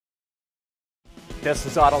This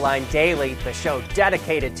is Autoline Daily, the show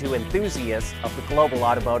dedicated to enthusiasts of the global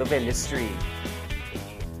automotive industry.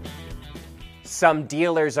 Some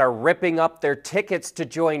dealers are ripping up their tickets to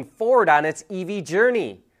join Ford on its EV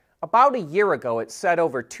journey. About a year ago, it said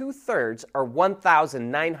over two-thirds, or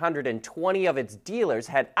 1,920 of its dealers,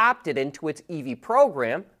 had opted into its EV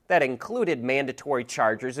program that included mandatory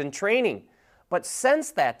chargers and training. But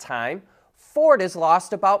since that time, Ford has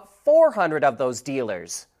lost about 400 of those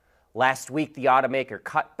dealers. Last week, the automaker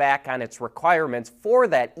cut back on its requirements for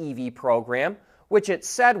that EV program, which it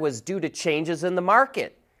said was due to changes in the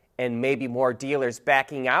market. And maybe more dealers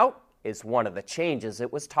backing out is one of the changes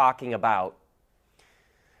it was talking about.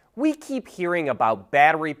 We keep hearing about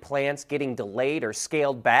battery plants getting delayed or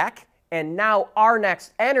scaled back, and now Our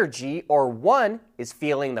Next Energy, or ONE, is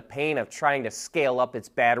feeling the pain of trying to scale up its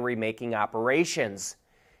battery-making operations.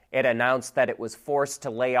 It announced that it was forced to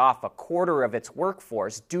lay off a quarter of its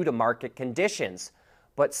workforce due to market conditions,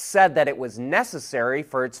 but said that it was necessary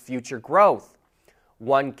for its future growth.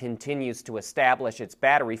 ONE continues to establish its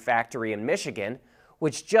battery factory in Michigan,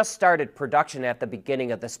 which just started production at the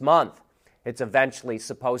beginning of this month. It's eventually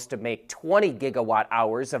supposed to make 20 gigawatt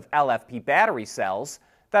hours of LFP battery cells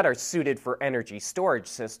that are suited for energy storage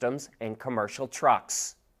systems and commercial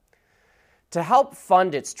trucks. To help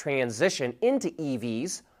fund its transition into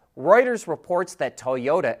EVs, Reuters reports that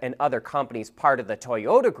Toyota and other companies part of the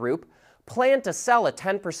Toyota Group plan to sell a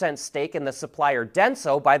 10% stake in the supplier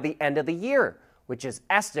Denso by the end of the year, which is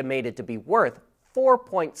estimated to be worth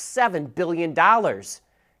 $4.7 billion.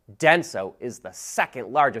 Denso is the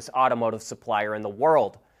second largest automotive supplier in the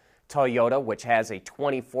world. Toyota, which has a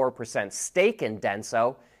 24% stake in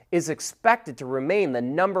Denso, is expected to remain the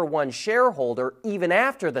number one shareholder even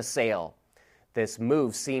after the sale. This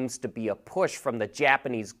move seems to be a push from the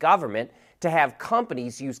Japanese government to have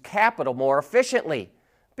companies use capital more efficiently,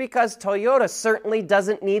 because Toyota certainly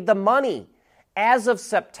doesn't need the money. As of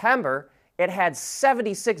September, it had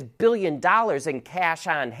 $76 billion in cash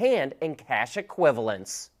on hand and cash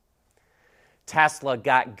equivalents. Tesla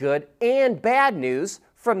got good and bad news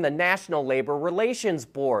from the National Labor Relations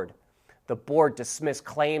Board. The board dismissed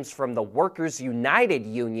claims from the Workers United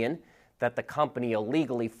Union that the company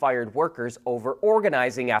illegally fired workers over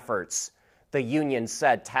organizing efforts. The union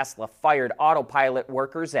said Tesla fired autopilot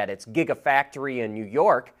workers at its Gigafactory in New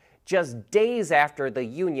York just days after the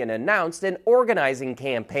union announced an organizing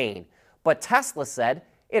campaign. But Tesla said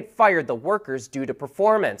it fired the workers due to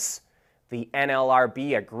performance. The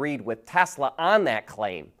NLRB agreed with Tesla on that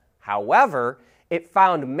claim. However, it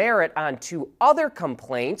found merit on two other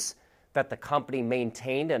complaints: that the company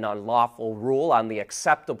maintained an unlawful rule on the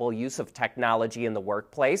acceptable use of technology in the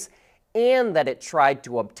workplace, and that it tried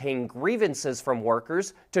to obtain grievances from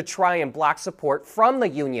workers to try and block support from the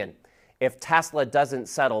union. If Tesla doesn't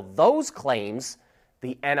settle those claims,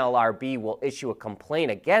 the NLRB will issue a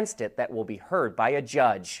complaint against it that will be heard by a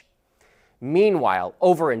judge. Meanwhile,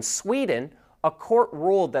 over in Sweden, a court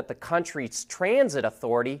ruled that the country's transit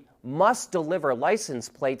authority must deliver license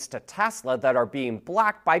plates to Tesla that are being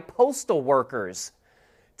blocked by postal workers.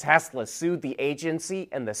 Tesla sued the agency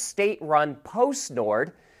and the state-run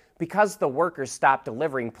PostNord because the workers stopped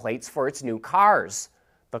delivering plates for its new cars.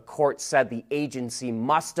 The court said the agency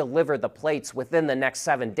must deliver the plates within the next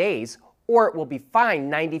 7 days, or it will be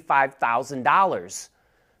fined $95,000.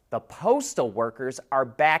 The postal workers are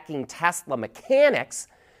backing Tesla mechanics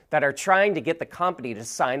that are trying to get the company to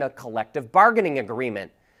sign a collective bargaining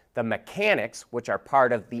agreement. The mechanics, which are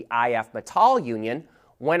part of the IF Metall union,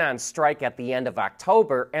 went on strike at the end of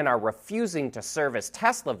October and are refusing to service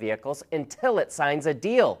Tesla vehicles until it signs a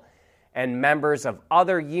deal. And members of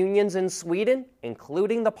other unions in Sweden,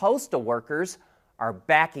 including the postal workers, are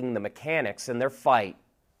backing the mechanics in their fight.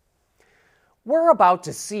 We're about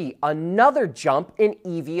to see another jump in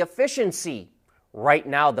EV efficiency. Right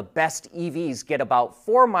now, the best EVs get about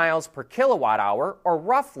 4 miles per kilowatt hour, or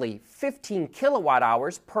roughly 15 kilowatt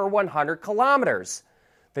hours per 100 kilometers.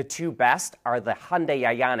 The two best are the Hyundai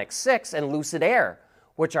Ioniq 6 and Lucid Air,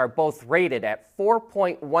 which are both rated at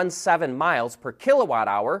 4.17 miles per kilowatt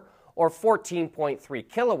hour, or 14.3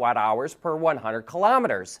 kilowatt hours per 100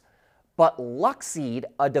 kilometers. But Luxeed,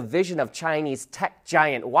 a division of Chinese tech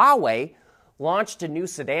giant Huawei, launched a new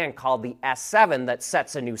sedan called the S7 that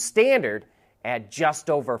sets a new standard at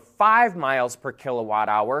just over 5 miles per kilowatt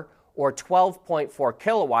hour, or 12.4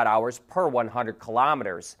 kilowatt hours per 100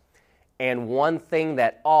 kilometers. And one thing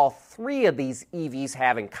that all three of these EVs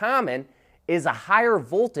have in common is a higher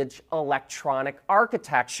voltage electronic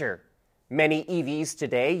architecture. Many EVs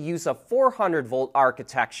today use a 400 volt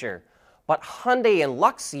architecture, but Hyundai and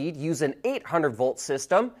Luxeed use an 800 volt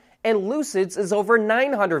system, and Lucid's is over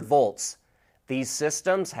 900 volts. These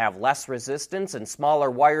systems have less resistance and smaller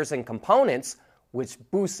wires and components, which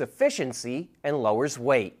boosts efficiency and lowers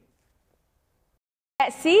weight.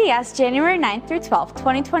 At CES January 9th through 12th,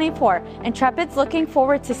 2024, Intrepid's looking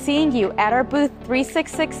forward to seeing you at our booth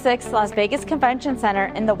 3666 Las Vegas Convention Center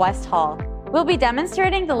in the West Hall. We'll be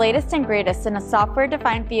demonstrating the latest and greatest in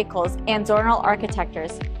software-defined vehicles and zonal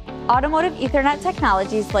architectures, automotive Ethernet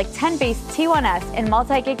technologies like 10-base T1S and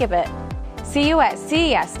multi-gigabit. See you at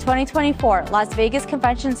CES 2024 Las Vegas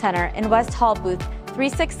Convention Center in West Hall booth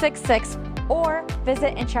 3666 or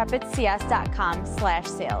visit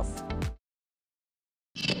intrepidcs.com/sales.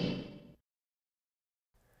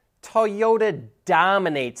 Toyota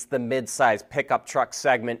dominates the midsize pickup truck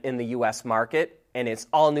segment in the U.S. market, and its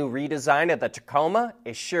all-new redesign of the Tacoma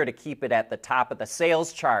is sure to keep it at the top of the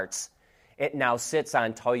sales charts. It now sits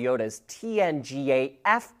on Toyota's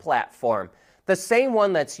TNGA-F platform, the same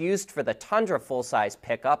one that's used for the Tundra full-size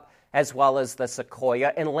pickup, as well as the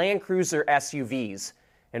Sequoia and Land Cruiser SUVs.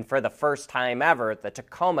 And for the first time ever, the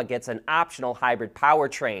Tacoma gets an optional hybrid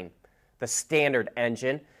powertrain. The standard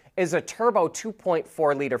engine is a turbo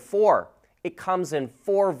 2.4-liter 4. It comes in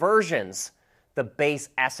 4 versions. The base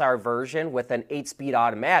SR version with an 8-speed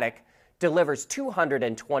automatic delivers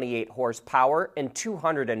 228 horsepower and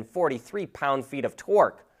 243 pound-feet of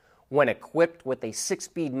torque. When equipped with a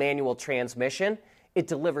 6-speed manual transmission, it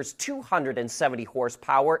delivers 270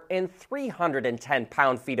 horsepower and 310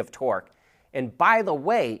 pound-feet of torque. And by the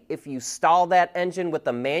way, if you stall that engine with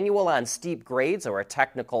the manual on steep grades or a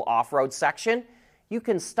technical off-road section, you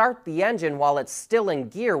can start the engine while it's still in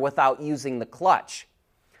gear without using the clutch.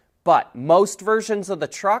 But most versions of the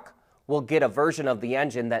truck will get a version of the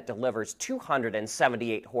engine that delivers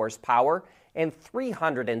 278 horsepower and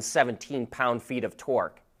 317 pound-feet of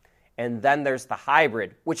torque. And then there's the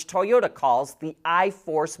hybrid, which Toyota calls the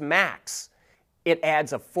iForce Max. It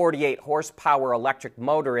adds a 48 horsepower electric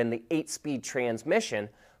motor in the 8-speed transmission,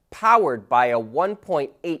 powered by a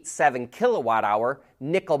 1.87 kilowatt-hour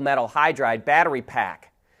nickel metal hydride battery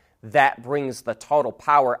pack. That brings the total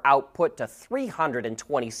power output to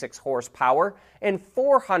 326 horsepower and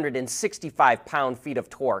 465 pound-feet of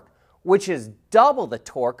torque, which is double the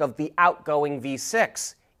torque of the outgoing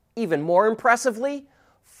V6. Even more impressively,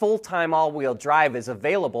 full-time all-wheel drive is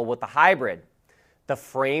available with the hybrid. The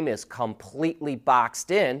frame is completely boxed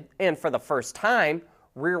in, and for the first time,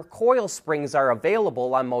 rear coil springs are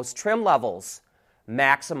available on most trim levels.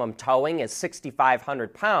 Maximum towing is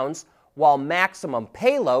 6,500 pounds, while maximum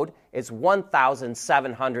payload is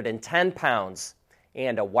 1,710 pounds.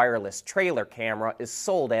 And a wireless trailer camera is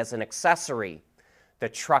sold as an accessory. The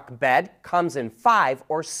truck bed comes in 5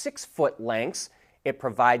 or 6 foot lengths. It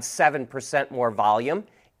provides 7% more volume.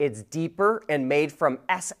 It's deeper and made from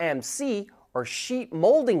SMC or sheet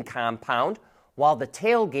molding compound, while the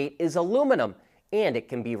tailgate is aluminum, and it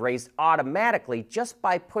can be raised automatically just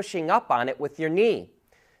by pushing up on it with your knee.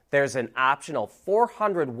 There's an optional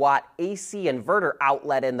 400-watt AC inverter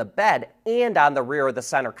outlet in the bed and on the rear of the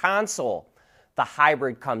center console. The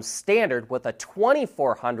hybrid comes standard with a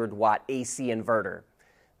 2,400-watt AC inverter.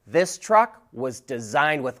 This truck was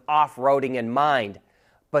designed with off-roading in mind.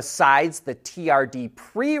 Besides the TRD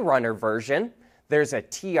Pre-Runner version, there's a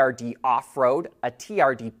TRD Off-Road, a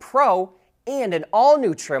TRD Pro, and an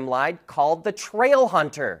all-new trim line called the Trail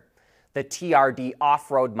Hunter. The TRD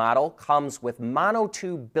Off-Road model comes with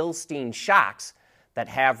monotube Bilstein shocks that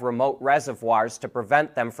have remote reservoirs to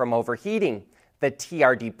prevent them from overheating. The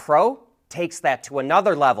TRD Pro takes that to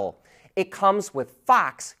another level. It comes with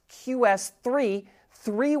Fox QS3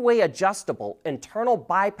 3-way adjustable internal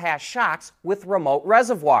bypass shocks with remote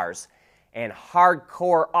reservoirs. And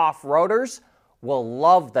hardcore off-roaders will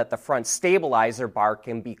love that the front stabilizer bar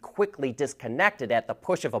can be quickly disconnected at the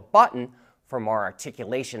push of a button for more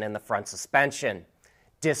articulation in the front suspension.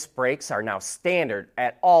 Disc brakes are now standard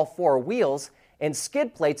at all 4 wheels, and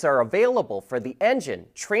skid plates are available for the engine,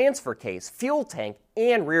 transfer case, fuel tank,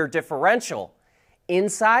 and rear differential.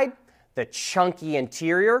 Inside, the chunky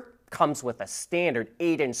interior comes with a standard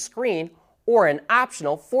 8-inch screen or an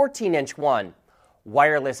optional 14-inch one.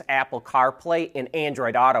 Wireless Apple CarPlay and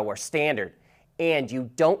Android Auto are standard, and you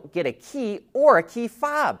don't get a key or a key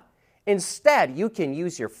fob. Instead, you can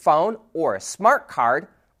use your phone or a smart card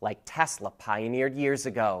like Tesla pioneered years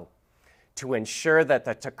ago. To ensure that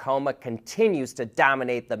the Tacoma continues to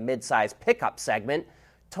dominate the midsize pickup segment,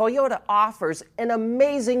 Toyota offers an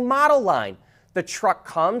amazing model line. The truck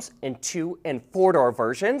comes in 2- and 4-door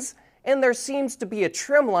versions, and there seems to be a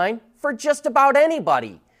trim line for just about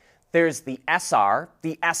anybody. There's the SR,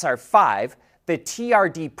 the SR5, the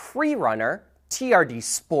TRD Pre-Runner, TRD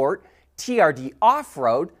Sport, TRD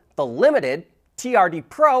Off-Road, the Limited, TRD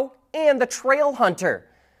Pro, and the Trail Hunter.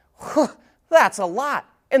 That's a lot.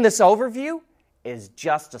 And this overview is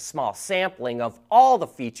just a small sampling of all the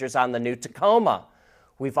features on the new Tacoma.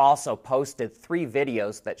 We've also posted 3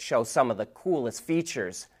 videos that show some of the coolest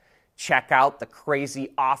features. Check out the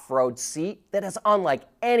crazy off-road seat that is unlike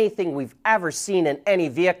anything we've ever seen in any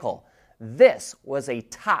vehicle. This was a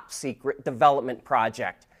top-secret development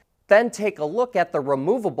project. Then take a look at the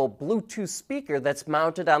removable Bluetooth speaker that's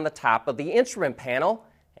mounted on the top of the instrument panel,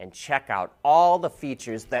 and check out all the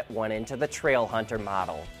features that went into the Trail Hunter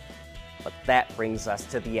model. But that brings us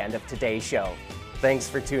to the end of today's show. Thanks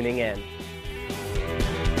for tuning in.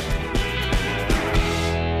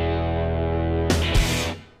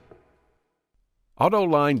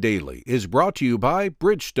 AutoLine Daily is brought to you by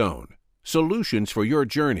Bridgestone, solutions for your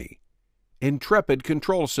journey. Intrepid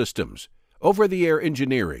Control Systems, over-the-air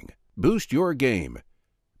engineering, boost your game.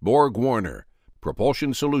 Borg Warner,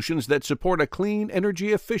 propulsion solutions that support a clean,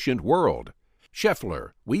 energy-efficient world.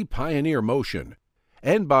 Schaeffler, we pioneer motion.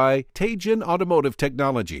 And by Teijin Automotive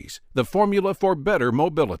Technologies, the formula for better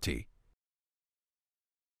mobility.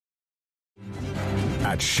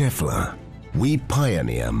 At Schaeffler, we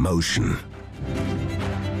pioneer motion.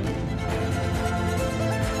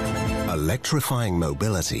 Electrifying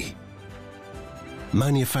mobility,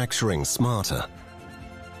 manufacturing smarter,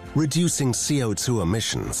 reducing CO2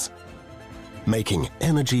 emissions, making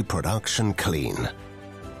energy production clean.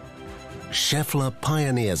 Schaeffler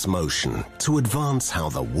pioneers motion to advance how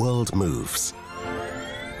the world moves.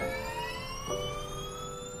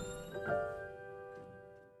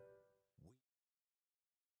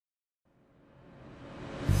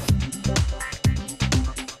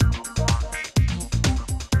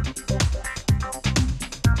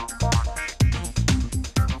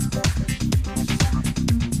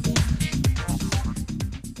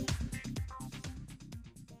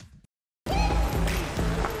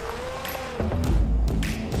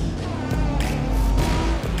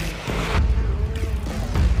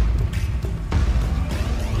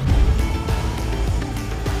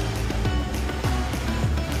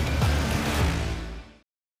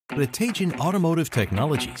 At Teijin Automotive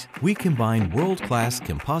Technologies, we combine world-class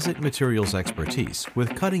composite materials expertise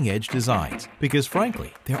with cutting-edge designs because,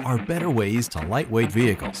 frankly, there are better ways to lightweight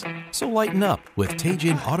vehicles. So lighten up with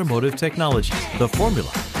Teijin Automotive Technologies, the formula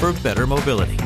for better mobility.